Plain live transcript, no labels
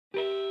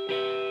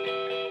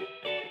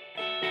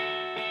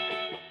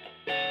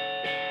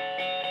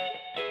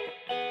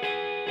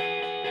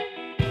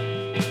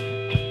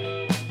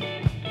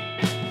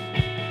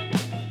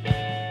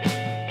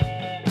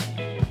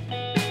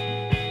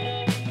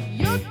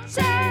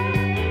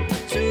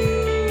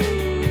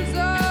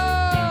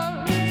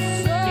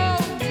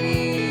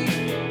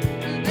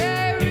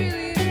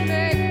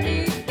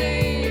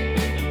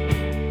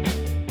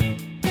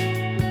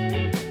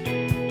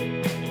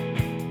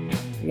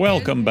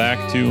Welcome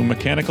back to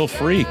Mechanical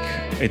Freak.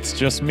 It's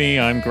just me.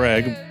 I'm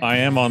Greg. I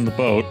am on the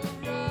boat.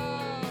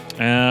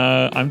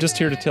 I'm just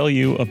here to tell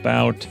you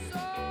about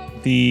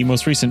the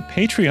most recent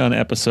Patreon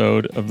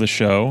episode of the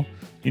show.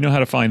 You know how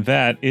to find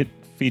that. It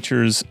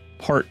features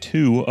part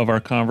 2 of our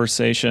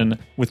conversation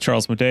with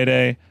Charles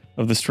Mudede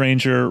of The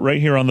Stranger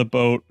right here on the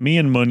boat. Me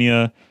and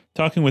Munya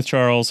talking with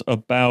Charles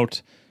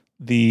about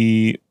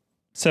the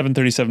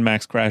 737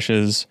 MAX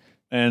crashes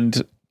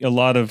and a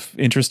lot of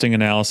interesting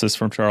analysis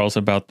from Charles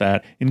about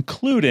that,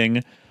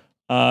 including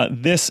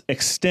this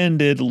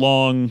extended,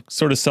 long,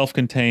 sort of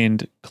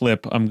self-contained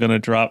clip I'm going to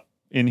drop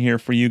in here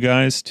for you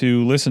guys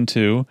to listen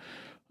to,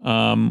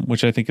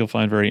 which I think you'll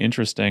find very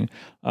interesting.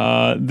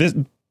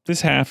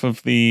 This half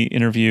of the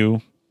interview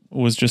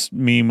was just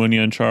me,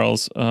 Munya, and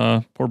Charles.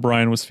 Poor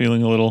Brian was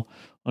feeling a little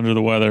under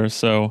the weather,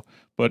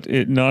 but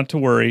not to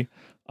worry.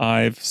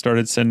 I've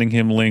started sending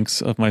him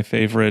links of my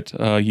favorite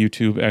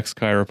YouTube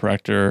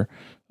ex-chiropractor,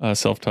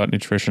 self-taught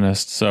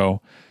nutritionist, so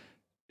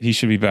he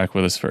should be back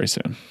with us very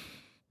soon.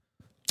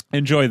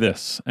 Enjoy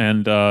this,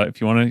 and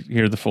if you want to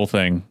hear the full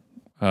thing,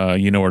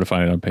 you know where to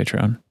find it on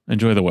Patreon.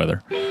 Enjoy the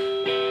weather.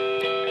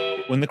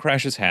 When the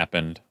crashes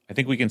happened, I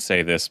think we can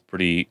say this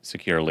pretty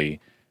securely,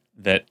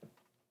 that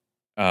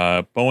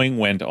Boeing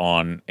went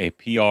on a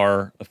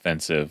PR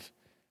offensive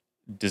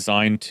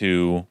designed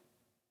to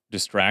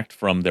distract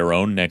from their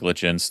own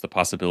negligence the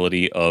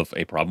possibility of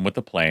a problem with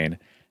the plane,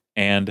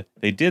 and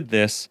they did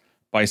this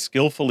by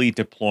skillfully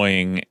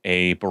deploying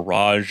a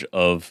barrage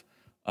of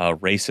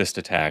racist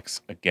attacks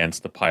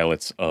against the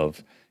pilots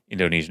of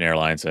Indonesian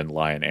Airlines and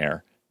Lion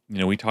Air. You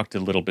know, we talked a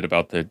little bit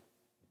about the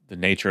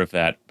nature of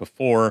that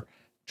before.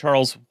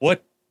 Charles,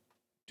 what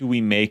do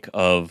we make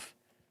of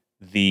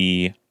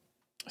the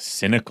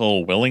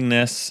cynical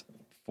willingness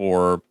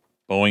for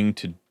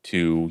Boeing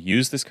to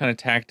use this kind of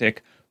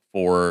tactic,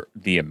 for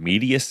the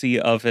immediacy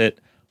of it?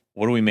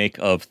 What do we make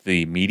of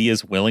the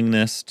media's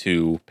willingness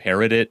to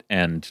parrot it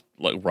and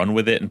run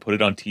with it and put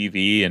it on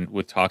TV and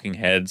with talking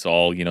heads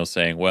all,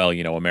 saying, well,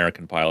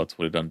 American pilots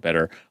would have done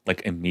better,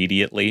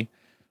 immediately?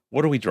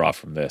 What do we draw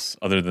from this?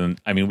 Other than,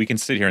 we can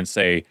sit here and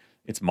say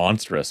it's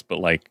monstrous, but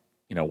what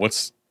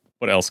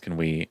else can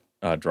we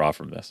draw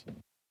from this?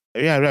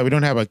 Yeah, right. We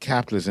don't have a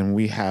capitalism.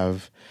 We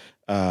have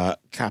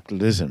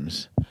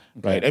capitalisms,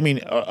 right?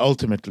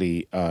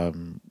 Ultimately,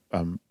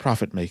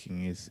 profit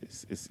making is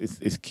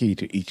key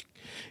to each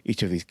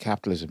of these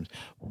capitalisms,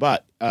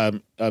 but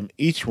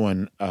each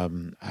one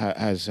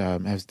has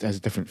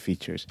different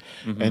features,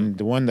 and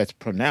the one that's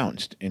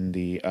pronounced in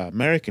the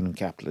American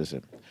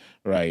capitalism,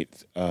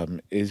 right,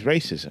 is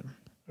racism,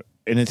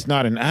 and it's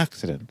not an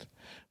accident.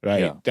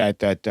 Right, yeah.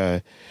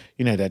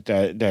 It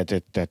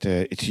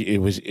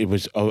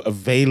was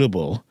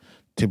available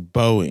to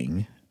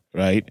Boeing,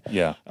 right?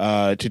 Yeah.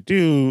 It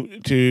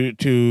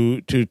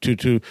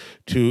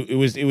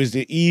was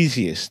the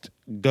easiest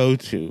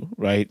go-to,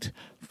 right,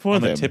 for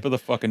on them. The tip of the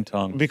fucking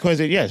tongue.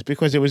 Because it was,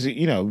 because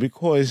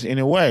in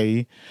a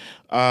way,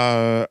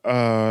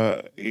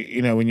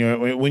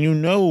 when you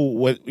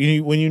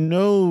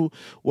know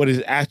what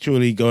is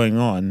actually going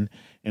on,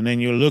 and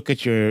then you look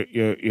at your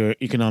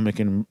economic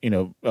and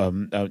your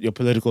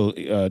political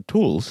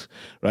tools,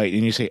 right?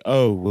 And you say,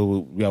 oh,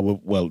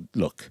 well,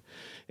 look,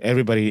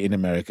 everybody in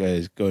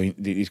America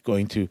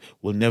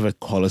will never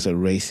call us a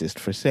racist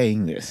for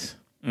saying this,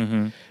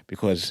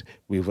 because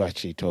we've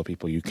actually told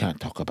people you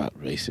can't talk about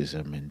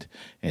racism,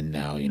 and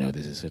now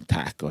there's this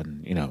attack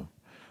on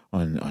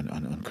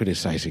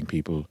criticizing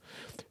people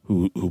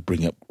who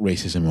bring up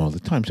racism all the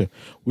time. So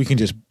we can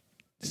just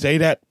say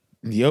that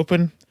in the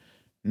open.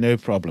 No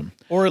problem.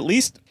 Or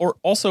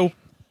also,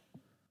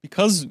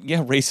 because,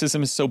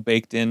 racism is so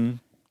baked in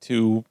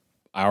to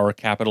our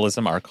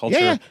capitalism, our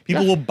culture,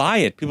 people will buy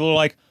it. People are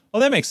like, oh,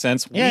 that makes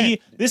sense. Yeah.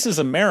 This is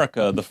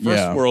America, the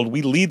first world.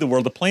 We lead the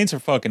world. The planes are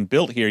fucking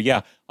built here.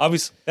 Yeah,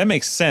 obviously, that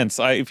makes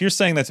sense. If you're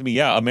saying that to me,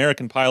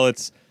 American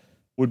pilots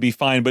would be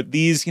fine. But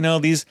these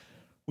are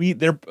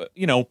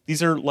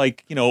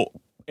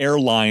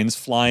airlines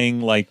flying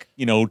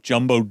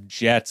jumbo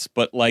jets,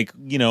 but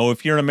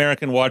if you're an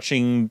American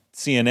watching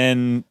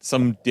CNN,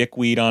 some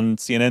dickweed on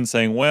CNN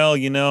saying, well,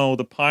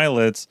 the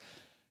pilots,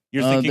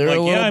 you're thinking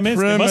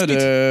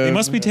they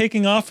must be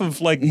taking off of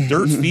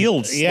dirt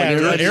fields,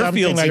 dirt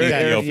airfields in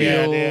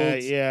Ethiopia.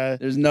 Yeah.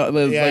 There's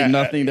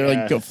nothing.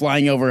 They're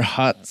flying over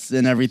huts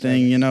and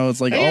everything.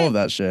 It's all of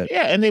that shit.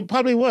 Yeah, and they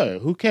probably were.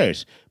 Who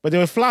cares? But they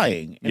were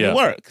flying and it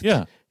worked.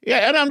 Yeah.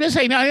 Yeah, and I'm just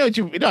saying. I know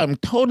what I'm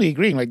totally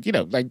agreeing.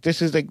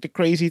 This is the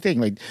crazy thing.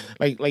 They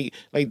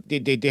have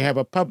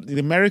the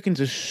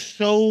Americans are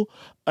so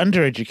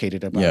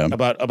undereducated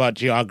about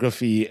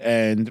geography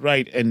and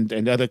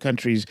other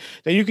countries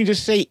that you can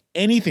just say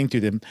anything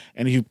to them,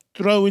 and if you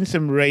throw in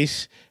some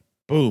race,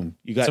 boom,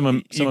 you got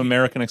some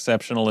American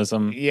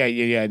exceptionalism. Yeah,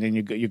 and then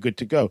you're good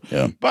to go.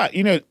 Yeah. But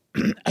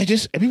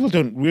people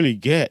don't really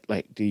get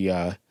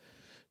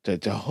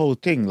the whole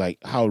thing,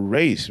 how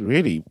race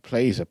really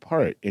plays a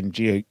part in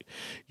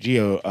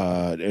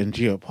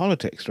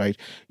geopolitics, right?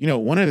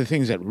 One of the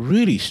things that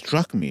really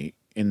struck me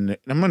I'm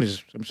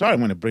sorry, I'm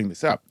going to bring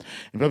this up.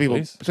 And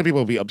some people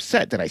will be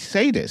upset that I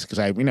say this because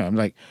I'm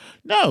like,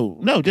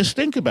 no, just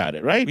think about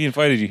it, right? We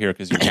invited you here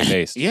because you're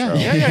based. Yeah. Oh,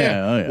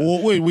 yeah.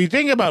 Well, we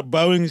think about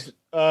Boeing's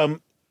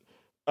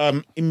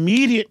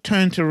immediate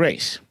turn to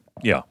race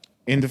Yeah.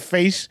 in the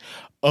face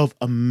of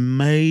a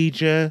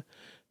major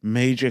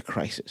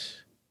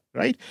crisis,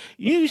 right?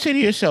 You say to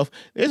yourself,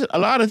 there's a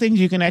lot of things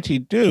you can actually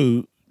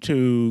do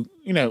to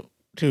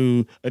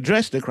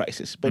address the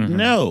crisis, but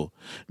no,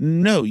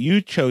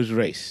 you chose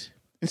race.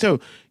 And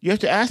so you have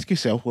to ask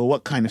yourself, well,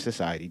 what kind of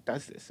society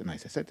does this? And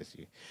as I said this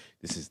to you,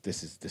 this is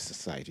the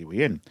society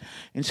we're in.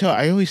 And so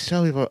I always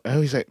tell people,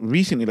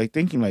 recently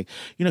thinking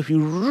if you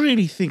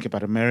really think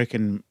about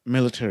American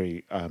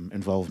military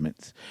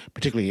involvements,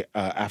 particularly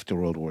after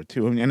World War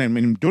II, and I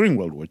mean during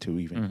World War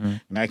II even,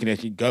 and I can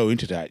actually go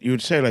into that, you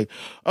would say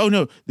oh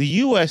no, the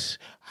U.S.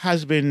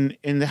 has been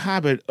in the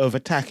habit of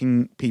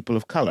attacking people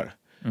of color.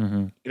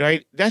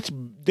 Right? That's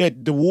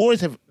that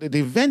the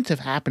events have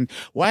happened.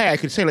 Why I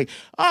could say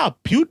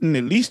Putin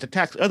at least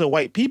attacks other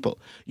white people.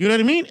 You know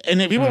what I mean? And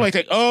then people might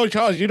think, oh,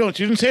 Charles, you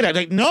didn't say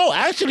that. No,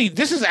 actually,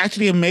 this is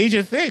actually a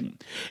major thing.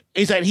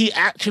 Is that he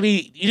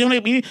actually, you know what I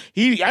mean?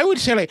 I would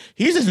say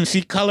he doesn't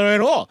see color at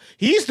all.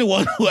 He's the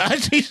one who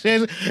actually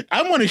says,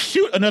 I'm going to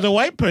shoot another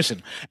white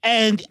person.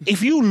 And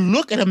if you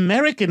look at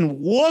American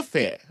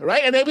warfare,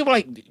 right? And then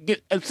people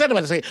get upset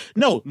about it, say,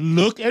 no,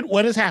 look at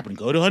what has happened.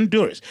 Go to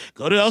Honduras.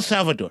 Go to El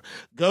Salvador.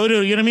 Go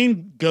to, you know what I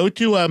mean? Go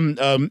to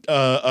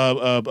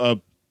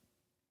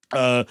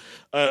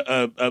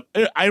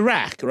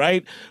Iraq,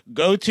 right?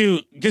 Go to,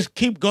 just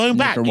keep going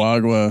back.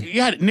 Nicaragua.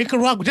 Yeah,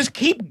 Nicaragua. Just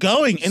keep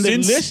going in the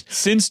list.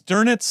 Since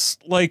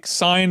Dönitz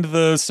signed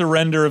the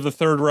surrender of the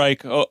Third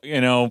Reich,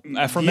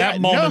 from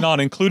that moment on,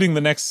 including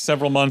the next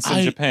several months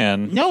in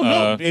Japan.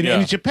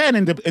 In Japan,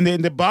 and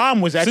the bomb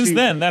was actually. Since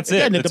then, that's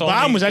it. The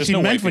bomb was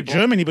actually meant for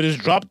Germany, but it's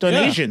dropped on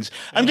Asians.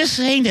 I'm just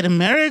saying that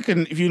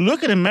if you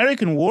look at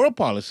American war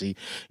policy,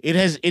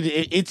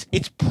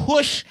 its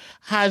push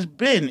has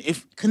been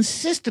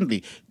consistently.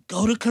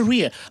 Go to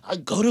Korea.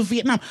 Go to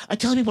Vietnam. I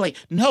tell people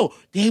no,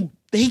 they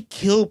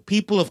kill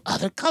people of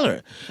other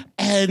color,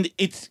 and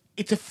it's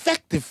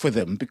effective for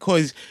them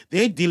because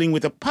they're dealing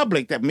with a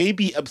public that may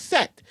be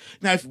upset.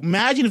 Now,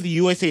 imagine if the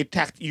USA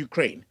attacked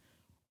Ukraine.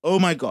 Oh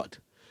my God!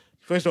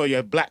 First of all, you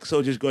have black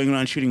soldiers going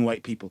around shooting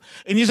white people,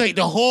 and it's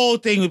the whole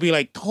thing would be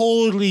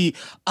totally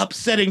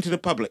upsetting to the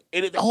public.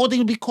 The whole thing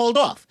would be called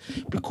off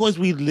because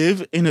we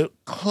live in a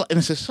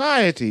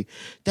society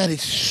that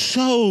is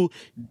so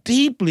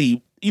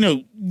deeply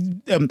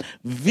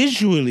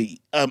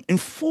visually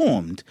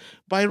informed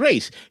by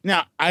race.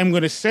 Now, I'm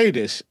going to say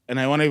this, and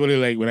I want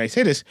everybody when I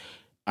say this,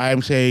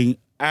 I'm saying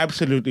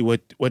absolutely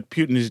what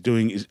Putin is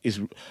doing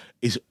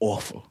is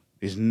awful.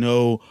 There's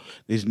no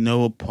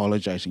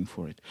apologizing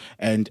for it.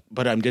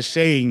 But I'm just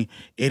saying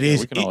it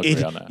is. We can all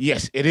agree on that.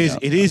 Yes, it is. Yeah.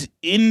 It is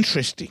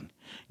interesting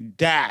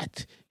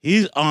that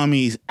his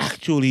army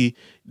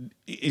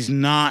is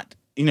not.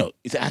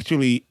 It's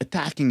actually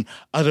attacking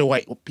other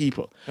white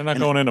people. They're not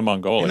going into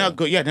Mongolia.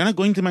 They're not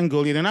going to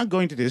Mongolia. They're not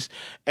going to this.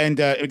 And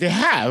they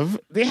have.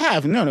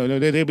 No.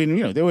 They've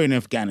been. They were in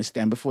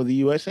Afghanistan before the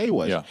USA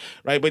was. Yeah.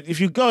 Right. But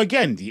if you go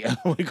again,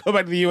 we go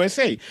back to the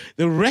USA.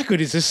 The record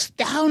is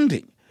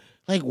astounding.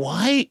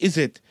 Why is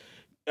it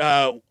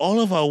all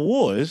of our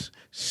wars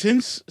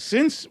since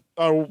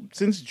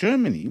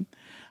Germany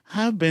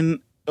have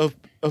been of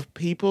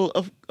people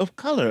of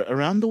color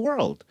around the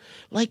world,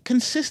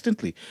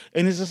 consistently,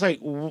 and it's just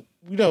you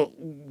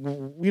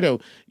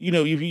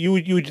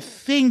would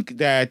think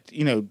that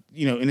in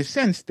a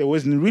sense there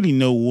wasn't really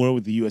no war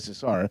with the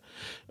USSR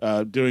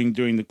during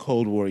the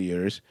Cold War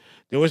years.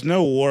 There was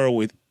no war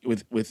with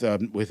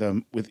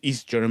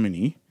East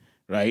Germany,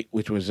 right,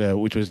 which was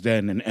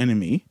then an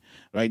enemy.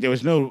 Right, there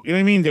was no, you know what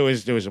I mean? There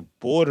was a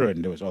border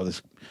and there was all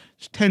this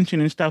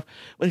tension and stuff.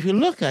 But if you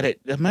look at it,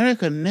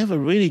 America never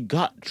really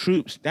got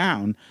troops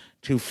down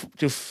to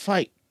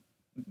fight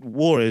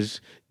wars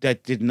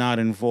that did not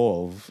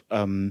involve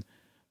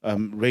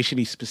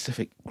racially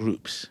specific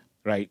groups,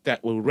 right?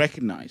 That were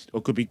recognized or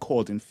could be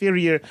called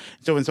inferior,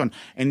 so on and so on.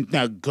 And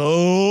now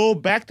go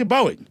back to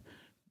Boeing.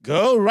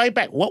 Go right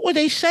back. What were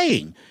they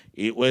saying?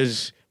 It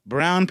was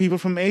brown people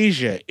from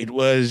Asia. It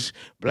was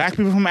black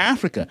people from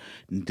Africa.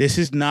 This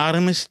is not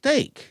a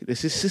mistake.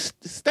 This is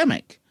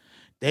systemic.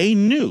 They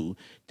knew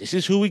this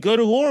is who we go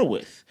to war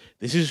with.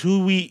 This is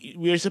who we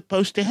are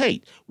supposed to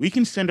hate. We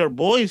can send our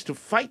boys to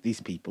fight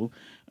these people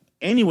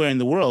anywhere in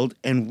the world,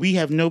 and we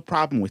have no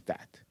problem with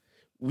that.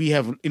 We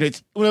have,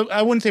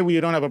 I wouldn't say we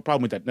don't have a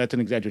problem with that. That's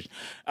an exaggeration.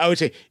 I would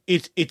say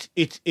it's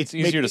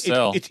easier to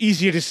sell. It's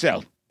easier to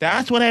sell.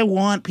 That's what I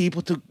want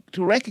people to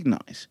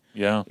recognize.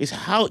 Yeah. Is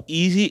how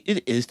easy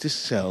it is to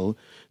sell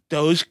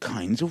those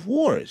kinds of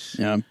wars.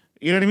 Yeah.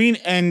 You know what I mean?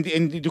 And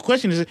the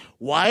question is,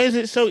 why is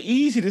it so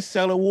easy to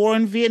sell a war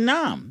in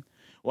Vietnam?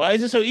 Why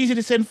is it so easy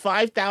to send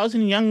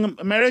 5,000 young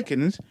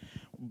Americans,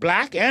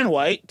 black and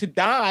white, to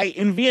die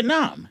in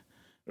Vietnam?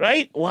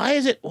 Right? Why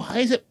is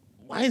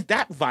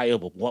that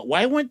viable?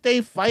 Why weren't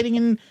they fighting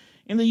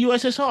in in the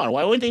USSR?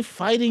 Why weren't they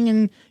fighting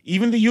in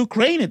even the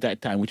Ukraine at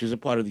that time, which was a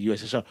part of the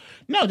USSR?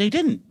 No, they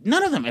didn't.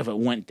 None of them ever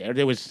went there.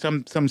 There was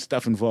some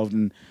stuff involved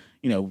in,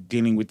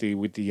 dealing with the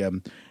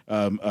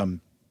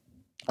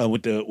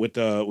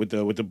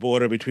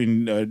border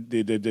between the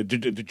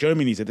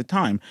Germanys at the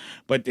time,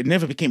 but it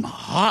never became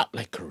hot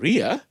like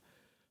Korea.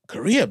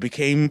 Korea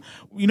became,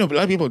 a lot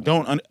of people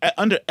don't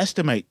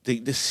underestimate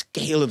the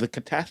scale of the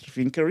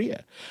catastrophe in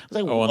Korea. It's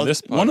like, on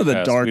this podcast, one of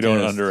the darkest. we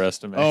don't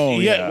underestimate. Oh,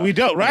 yeah, we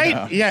don't,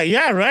 right?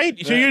 Yeah, right.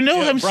 So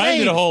what I'm Brian saying.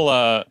 did a whole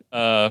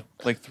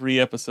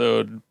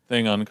 3-episode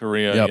thing on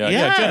Korea. Yep.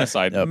 Yeah,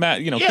 genocide. Yep.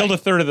 Killed a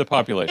third of the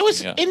population. It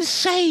was yeah.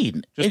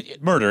 insane.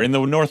 Just murder in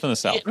the north and the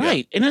south. Yeah.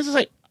 Right. And it's just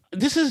like,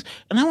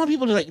 and I want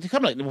people to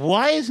come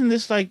why isn't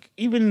this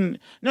even,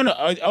 no,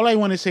 all I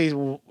want to say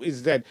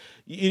is that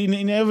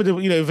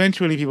inevitably,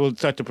 eventually people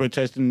start to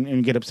protest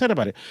and get upset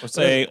about it.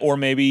 Or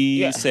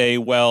maybe say,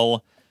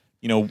 well,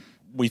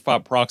 we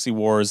fought proxy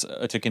wars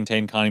to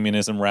contain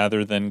communism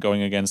rather than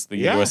going against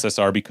the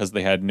USSR because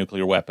they had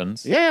nuclear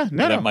weapons. Yeah,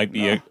 that might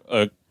be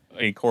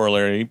a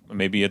corollary.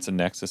 Maybe it's a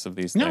nexus of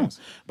these things.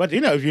 But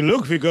if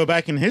you go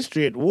back in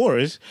history at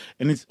wars,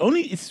 and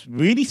it's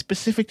really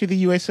specific to the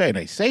USA. And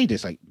I say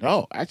this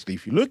no, actually,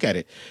 if you look at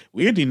it,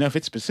 weirdly enough,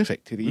 it's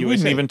specific to the USA. We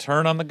didn't even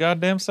turn on the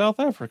goddamn South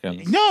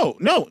Africans. No,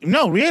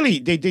 really,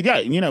 they did.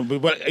 Yeah,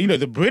 but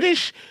the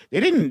British, they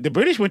didn't. The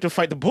British went to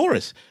fight the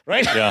Boers,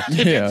 right? Yeah,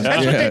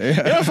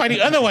 They were fighting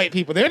other white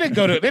people. They didn't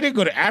go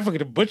to Africa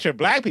to butcher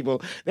black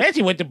people. They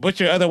actually went to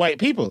butcher other white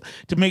people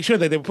to make sure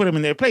that they put them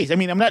in their place. I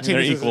mean, I'm not saying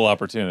they're equal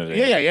opportunity.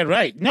 Yeah,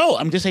 right. No,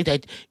 I'm just saying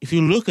that if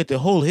you look at the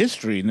whole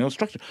history and the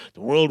structure, the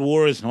world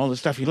wars and all this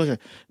stuff, you look at,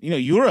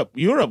 Europe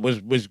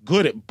was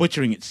good at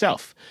butchering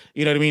itself.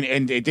 You know what I mean?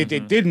 And it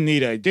didn't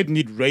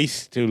need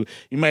race to.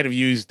 You might have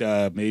used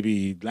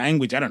maybe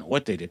language. I don't know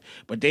what they did,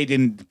 but they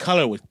didn't.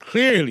 Color was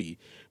clearly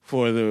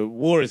for the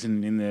wars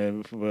in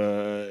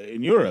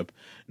Europe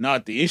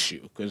not the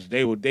issue, because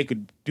they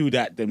could do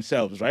that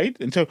themselves, right?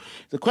 And so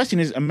the question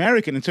is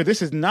American, and so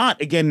this is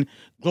not again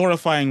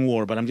glorifying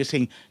war, but I'm just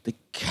saying the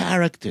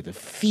character, the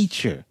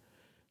feature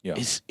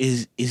is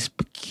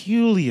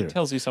peculiar. It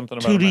tells you something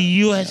about to the America.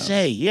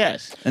 USA,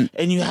 yes.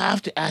 And you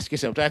have to ask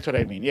yourself. That's what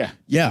I mean. Yeah.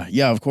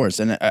 Yeah, of course.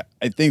 And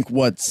I think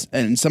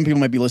and some people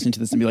might be listening to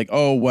this and be like,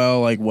 oh,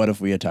 well, what if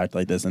we attacked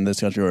like this in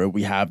this country, or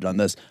we have done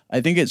this?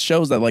 I think it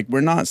shows that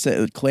we're not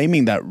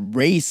claiming that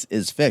race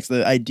is fixed.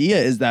 The idea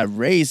is that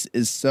race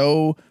is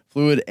so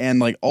fluid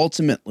and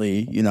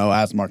ultimately,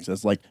 as Mark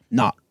says,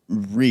 not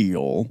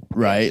real,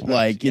 right? In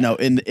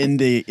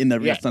the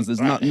real sense,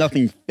 there's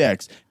nothing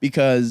fixed,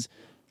 because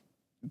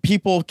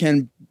people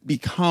can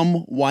become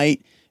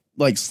white,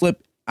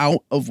 slip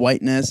out of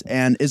whiteness,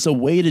 and it's a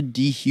way to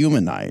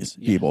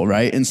dehumanize people,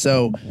 right? And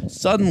so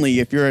suddenly,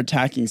 if you're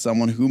attacking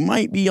someone who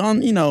might be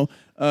on,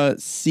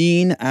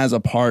 seen as a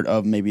part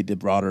of maybe the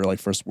broader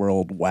first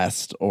world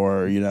West,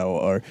 or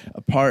or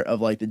a part of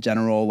the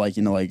general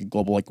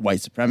global white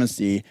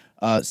supremacy,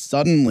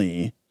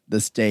 suddenly the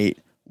state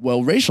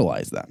will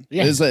racialize them.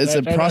 Yeah, it's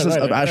a process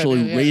of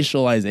actually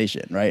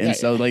racialization, right? And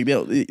so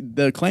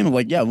the claim of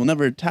we'll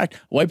never attack a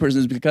white person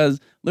is because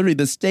literally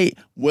the state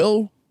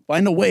will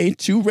find a way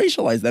to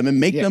racialize them and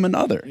make them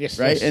another, right?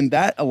 Yes. And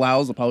that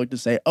allows the public to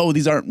say, oh,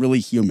 these aren't really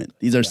human.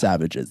 These are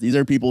savages. These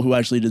are people who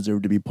actually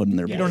deserve to be put in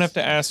their place. You don't have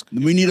to ask.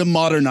 We need to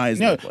modernize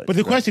No, place, but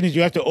the question is,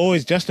 you have to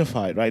always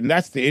justify it, right? And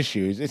that's the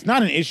issue. It's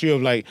not an issue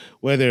of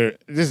whether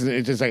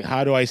it's just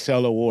how do I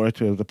sell a war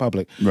to the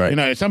public?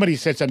 Right. Somebody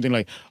said something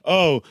it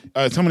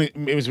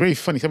was very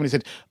funny. Somebody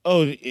said,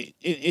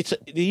 it's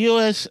the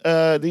U.S.,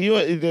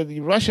 the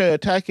Russia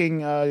attacking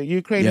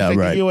Ukraine. Yeah, it's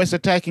right. the U.S.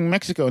 attacking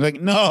Mexico.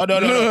 No.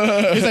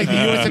 It's the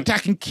U.S.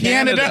 attacking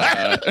Canada.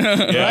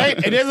 Right?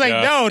 And it's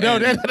no,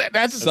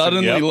 that's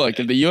suddenly look,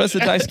 if the U.S.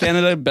 attacks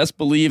Canada, best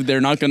believe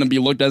they're not going to be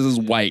looked at as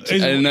white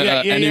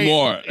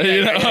anymore.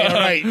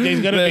 Right.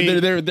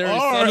 They're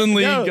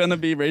suddenly going to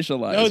be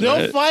racialized. No,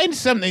 they'll find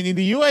something.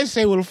 The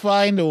USA will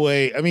find a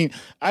way. I mean,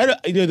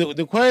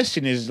 the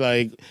question is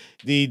the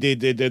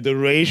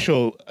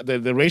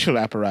racial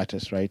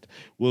apparatus, right,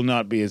 will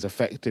not be as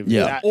effective. In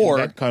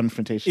that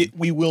confrontation.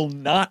 We will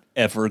not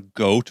ever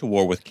go to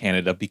war with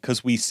Canada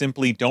because we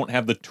simply don't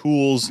have the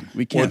tools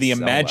or the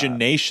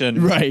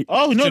imagination, right?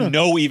 To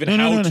know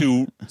how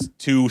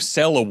to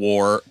sell a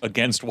war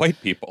against white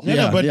people.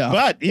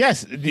 But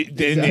yes,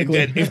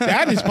 if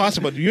that is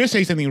possible, you're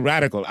saying something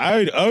radical.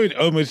 I would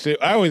almost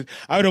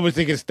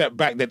take a step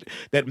back that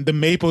the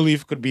maple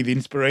leaf could be the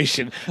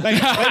inspiration.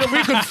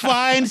 We could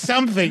find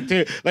something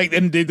to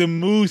the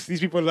moose. These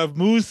people love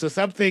moose or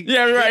something.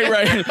 Yeah,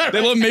 right.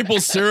 They love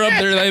maple syrup.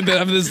 They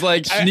have this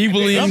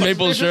Schneebeli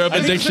maple syrup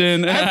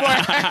addiction.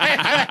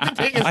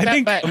 I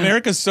think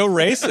America's so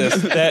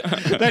racist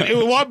that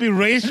it won't be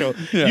racial.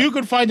 Yeah. You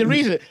could find a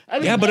reason.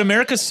 But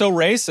America's so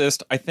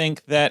racist, I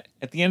think that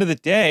at the end of the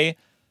day,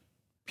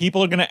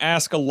 people are going to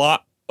ask a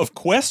lot of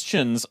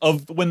questions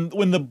of when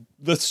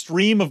the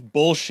stream of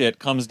bullshit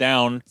comes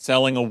down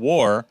selling a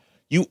war.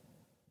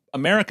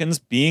 Americans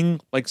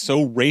being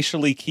so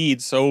racially keyed,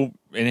 so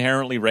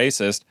inherently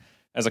racist,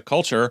 as a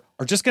culture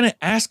are just going to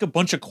ask a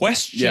bunch of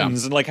questions Yeah.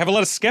 and like have a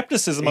lot of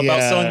skepticism about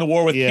Yeah, selling the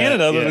war with yeah,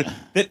 Canada.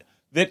 yeah.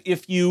 That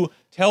if you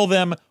tell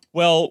them,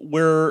 well,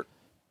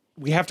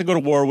 we have to go to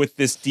war with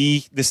this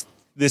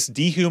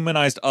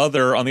dehumanized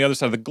other on the other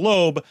side of the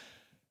globe.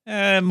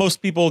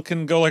 Most people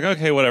can go like,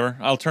 okay, whatever.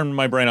 I'll turn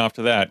my brain off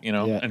to that,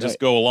 Yeah, and just right.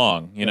 go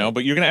along,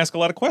 But you're going to ask a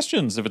lot of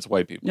questions if it's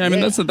white people. Yeah, I mean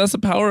Yeah. that's the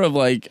power of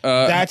like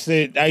That's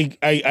it. I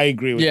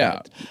agree with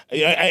Yeah.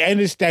 that. I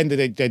understand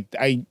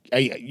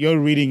that your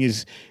reading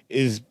is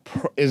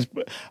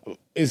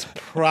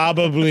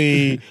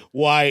probably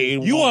why it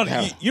won't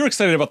have. You're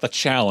excited about the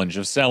challenge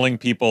of selling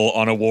people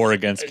on a war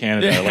against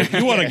Canada. Like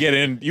you want to get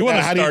in, you want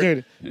to How do you start.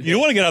 do it? You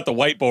want to get out the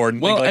whiteboard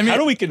and Well, think, like, I mean- how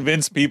do we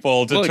convince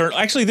people to Well, turn?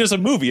 Actually, there's a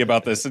movie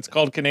about this. It's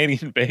called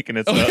Canadian Bacon.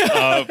 It's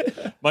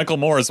Michael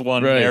Moore's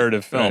one Right,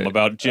 narrative film right.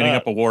 about ginning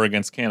up a war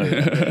against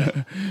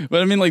Canada.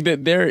 But I mean, like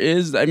there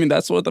is. I mean,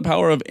 that's what the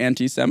power of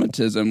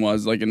anti-Semitism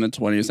was like in the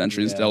 20th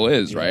century and still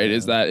is, right?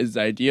 Is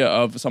the idea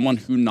of someone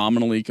who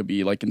nominally could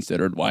be like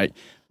considered white,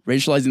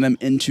 racializing them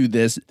into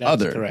this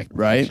other, correct,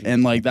 right? actually.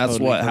 And like that's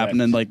Totally what happened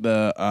correct. in like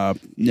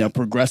the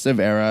progressive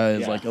era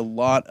is Yeah. like a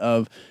lot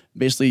of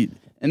basically.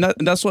 And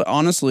that's what,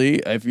 honestly,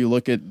 if you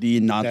look at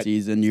the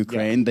Nazis in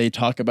Ukraine, they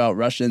talk about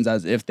Russians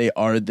as if they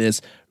are this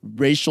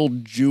racial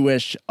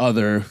Jewish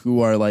other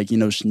who are like,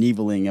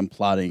 schneveling and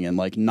plotting and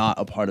like not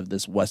a part of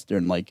this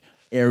Western like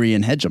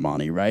Aryan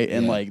hegemony, right?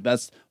 And like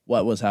that's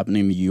what was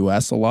happening in the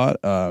U.S. a lot.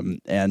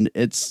 And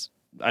it's,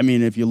 I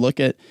mean, if you look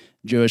at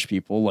Jewish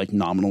people, like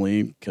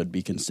nominally could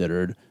be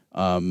considered,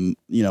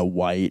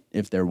 white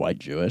if they're white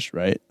Jewish,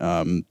 right?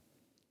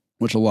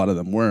 Which a lot of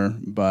them were,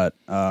 but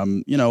a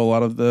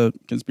lot of the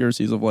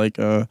conspiracies of like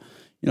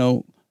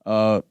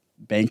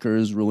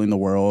bankers ruling the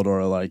world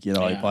or like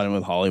like plotting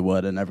with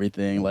Hollywood and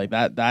everything like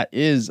that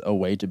is a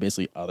way to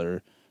basically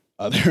other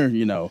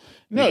No,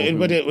 people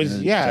but who, it was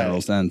in a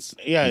general sense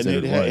and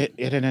considered white.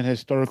 it had an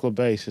historical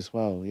base as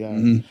well. Yeah,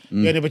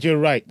 Mm-hmm. yeah. But you're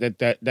right that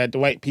the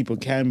white people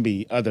can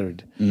be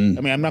othered. Mm-hmm.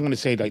 I mean, I'm not going to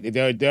say like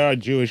there are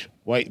Jewish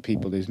white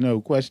people. There's no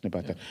question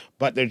about that.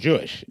 But they're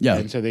Jewish, Yeah.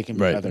 and so they can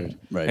be Right. othered.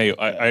 Right. Hey,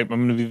 I'm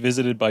going to be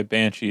visited by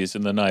banshees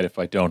in the night if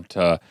I don't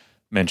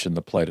mention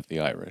the plight of the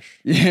Irish.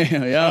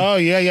 yeah. Oh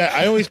yeah.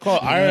 I always call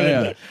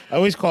Ireland. yeah. I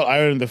always call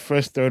Ireland the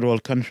first third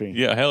world country.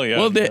 Yeah, hell yeah.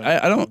 Well,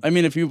 I don't. I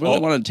mean, if you really Oh.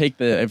 want to take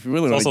if you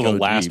really It's want to also go the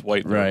last deep,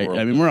 white third right? world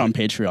I mean, we're on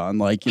Patreon,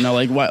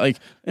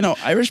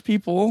 Irish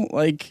people,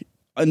 like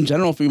in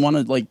general, if we want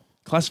to like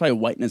classify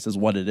whiteness as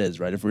what it is,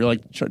 right? If we're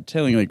like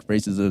telling like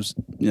race is a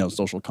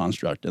social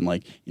construct and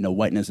like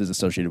whiteness is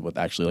associated with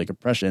actually like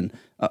oppression.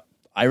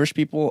 Irish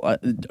people,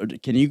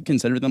 can you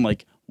consider them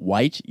like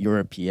white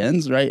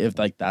Europeans, right? If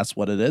like that's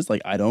what it is,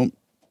 like I don't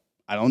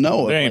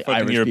know They if ain't like,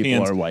 fucking Irish Europeans.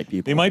 people are white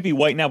people. They might be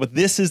white now, but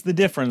this is the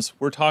difference.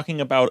 We're talking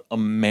about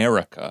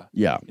America.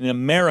 Yeah. In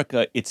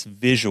America, it's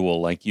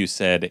visual, like you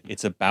said.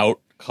 It's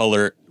about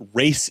color.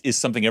 Race is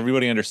something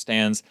everybody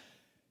understands.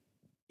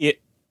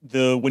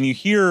 When you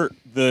hear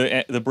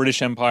the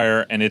British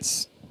Empire and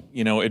its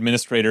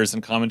administrators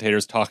and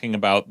commentators talking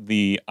about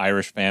the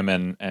Irish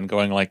famine and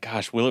going like,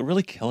 "Gosh, will it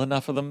really kill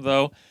enough of them?"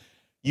 Though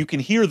you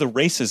can hear the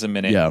racism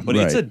in it, Yeah, but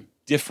it's right. a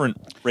different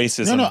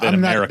racism No, than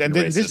I'm not. American And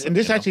racism.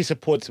 this actually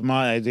supports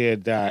my idea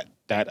that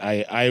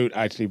I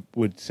actually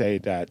would say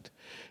that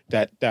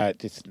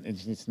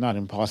it's not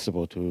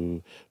impossible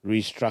to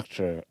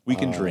restructure. We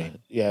can dream.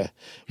 Yeah,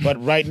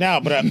 but right now,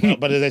 but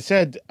as I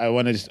said, I'm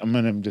going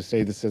to just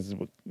say this as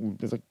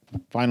a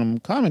final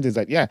comment is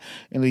that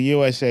in the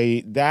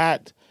USA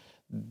that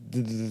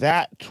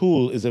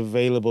tool is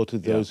available to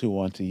those who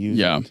want to use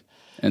Yeah. it.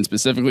 And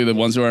specifically, the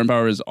ones who are in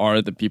power are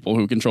the people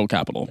who control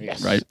capital,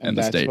 Yes, right? and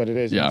the that's state. what it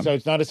is. Yeah. So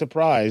it's not a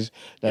surprise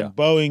that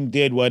Boeing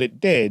did what it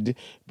did,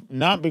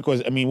 not because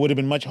it would have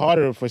been much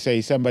harder for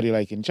say somebody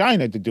like in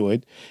China to do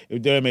it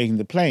if they're making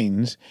the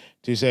planes.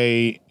 To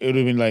say it would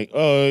have been like,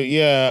 oh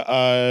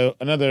yeah,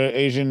 another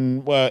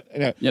Asian what?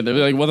 Yeah, they'd be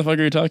like, what the fuck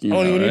are you talking about?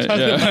 What are you right?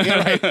 talking Yeah. about?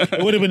 Yeah, right.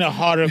 It would have been a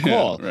harder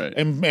call, right.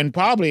 and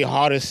probably a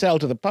harder sell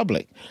to the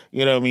public.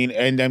 You know what I mean?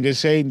 And I'm just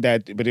saying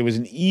that, but it was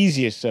an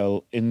easier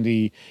sell in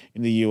the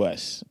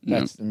U.S.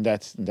 That's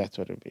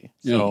what it'd be.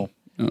 So,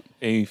 Yeah.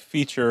 a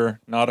feature,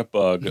 not a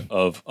bug,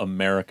 of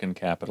American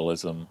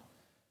capitalism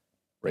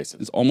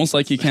racism. It's almost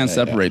like you can't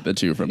separate the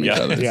two from each Yeah.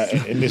 other.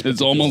 Yeah, in this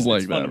It's almost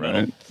like It's that,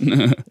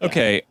 right?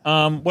 Okay.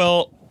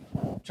 Well,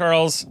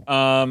 Charles,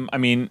 I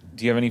mean,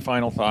 do you have any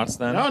final thoughts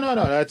then? No,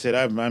 that's it.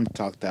 I'm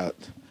talked out.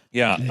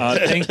 Yeah.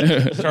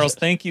 Charles,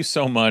 thank you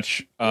so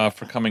much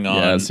for coming on.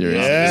 Yeah,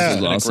 seriously. Yeah. This It's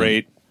is been awesome. a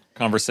great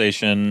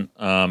conversation.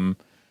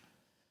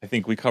 I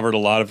think we covered a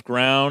lot of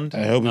ground.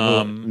 I hope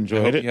people enjoyed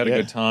I hope it. you had a Yeah.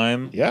 good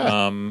time.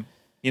 Yeah.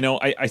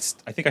 I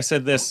think I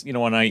said this,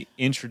 when I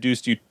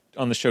introduced you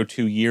on the show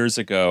 2 years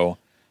ago,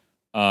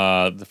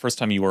 the first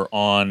time you were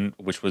on,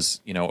 which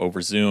was,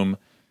 over Zoom,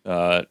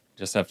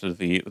 just after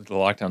the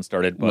lockdown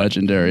started. But,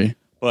 Legendary.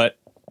 But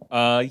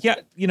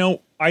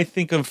I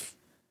think of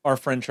our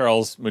friend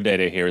Charles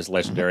Mudede here as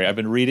legendary. I've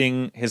been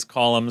reading his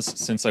columns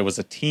since I was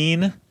a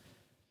teen,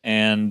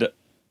 and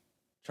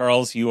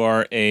Charles, you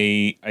are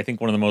I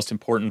think one of the most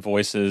important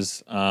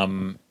voices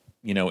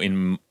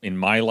in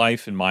my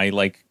life, in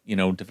my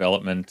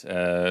development,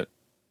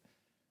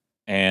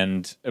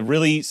 and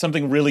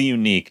something really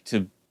unique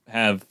to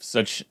have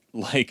such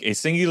a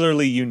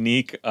singularly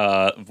unique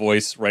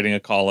voice writing a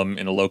column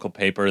in a local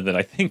paper that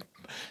I think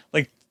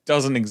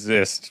doesn't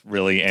exist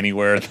really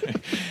anywhere.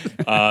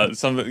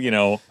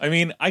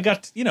 I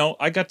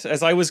got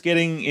as I was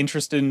getting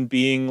interested in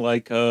being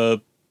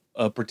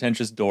a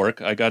pretentious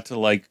dork, I got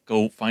to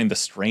go find The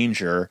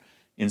Stranger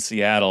in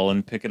Seattle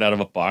and pick it out of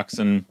a box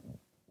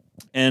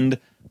and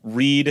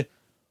read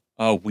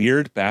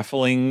weird,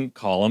 baffling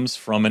columns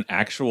from an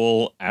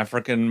actual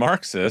African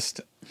Marxist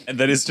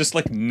that is just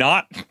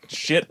not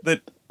shit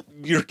that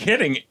you're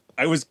kidding.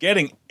 I was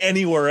getting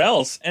anywhere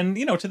else. And,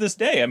 to this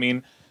day, I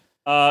mean,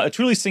 a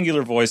truly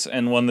singular voice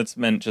and one that's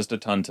meant just a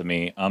ton to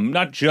me.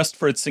 Not just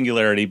for its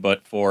singularity,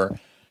 but for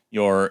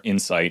your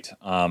insight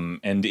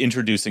and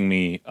introducing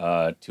me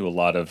to a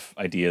lot of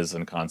ideas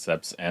and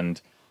concepts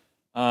and,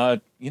 a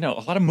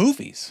lot of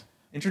movies.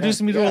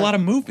 Introducing me to a lot of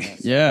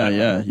movies.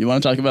 Yeah. You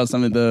want to talk about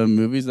some of the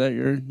movies that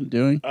you're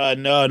doing?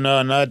 No,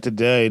 not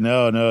today.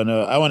 No.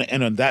 I want to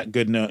end on that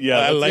good note. Yeah,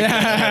 I like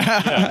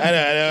that. Check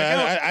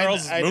out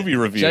Charles' movie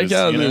reviews. Check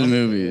out those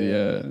movies.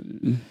 Yeah.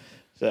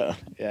 So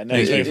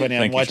it's very funny.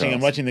 I'm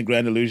watching The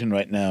Grand Illusion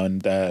right now,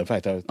 and in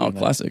fact, I was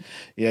classic.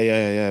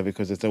 Yeah,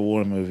 because it's a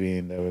war movie,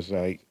 and I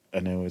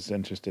was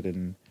interested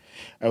in.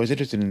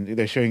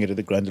 They're showing it at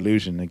The Grand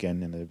Illusion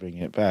again, and they're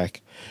bringing it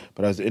back.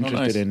 But I was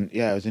interested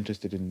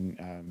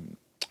in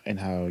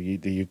how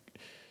a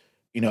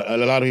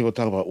lot of people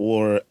talk about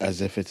war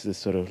as if it's this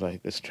sort of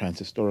this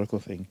trans-historical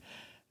thing,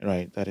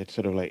 right? That it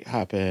sort of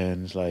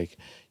happens,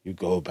 you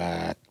go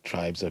back,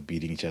 tribes are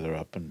beating each other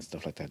up and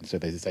stuff like that. And so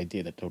there's this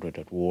idea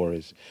that war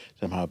is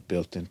somehow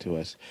built into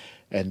us.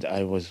 And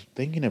I was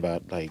thinking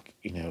about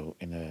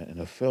in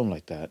a film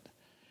like that,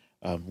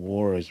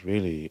 war is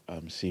really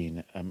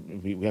seen.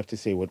 We have to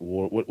say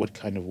what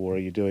kind of war are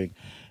you doing,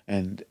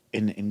 and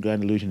in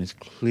Grand Illusion it's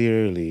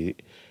clearly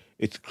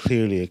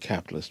a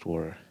capitalist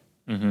war.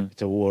 Mm-hmm.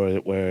 It's a war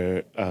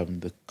where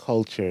the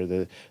culture,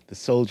 the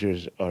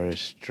soldiers are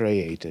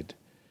striated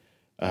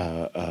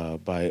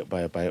by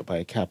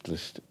a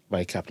capitalist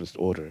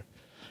order.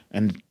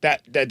 And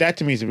that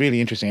to me is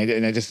really interesting.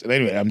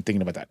 Anyway, I'm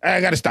thinking about that. I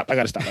gotta stop.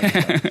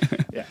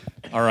 Yeah.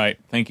 All right.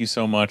 Thank you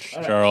so much,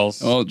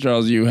 Charles. Well,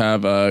 Charles, you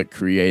have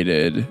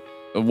created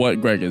what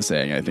Greg is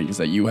saying. I think is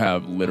that you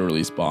have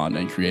literally spawned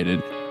and created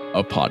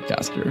a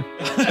podcaster.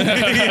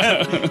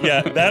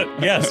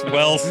 Yes.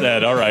 Well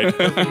said. All right.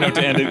 Perfect note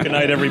to end it. Good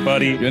night,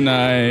 everybody. Good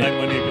night. Good night,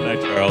 Wendy. Good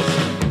night,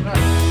 Charles.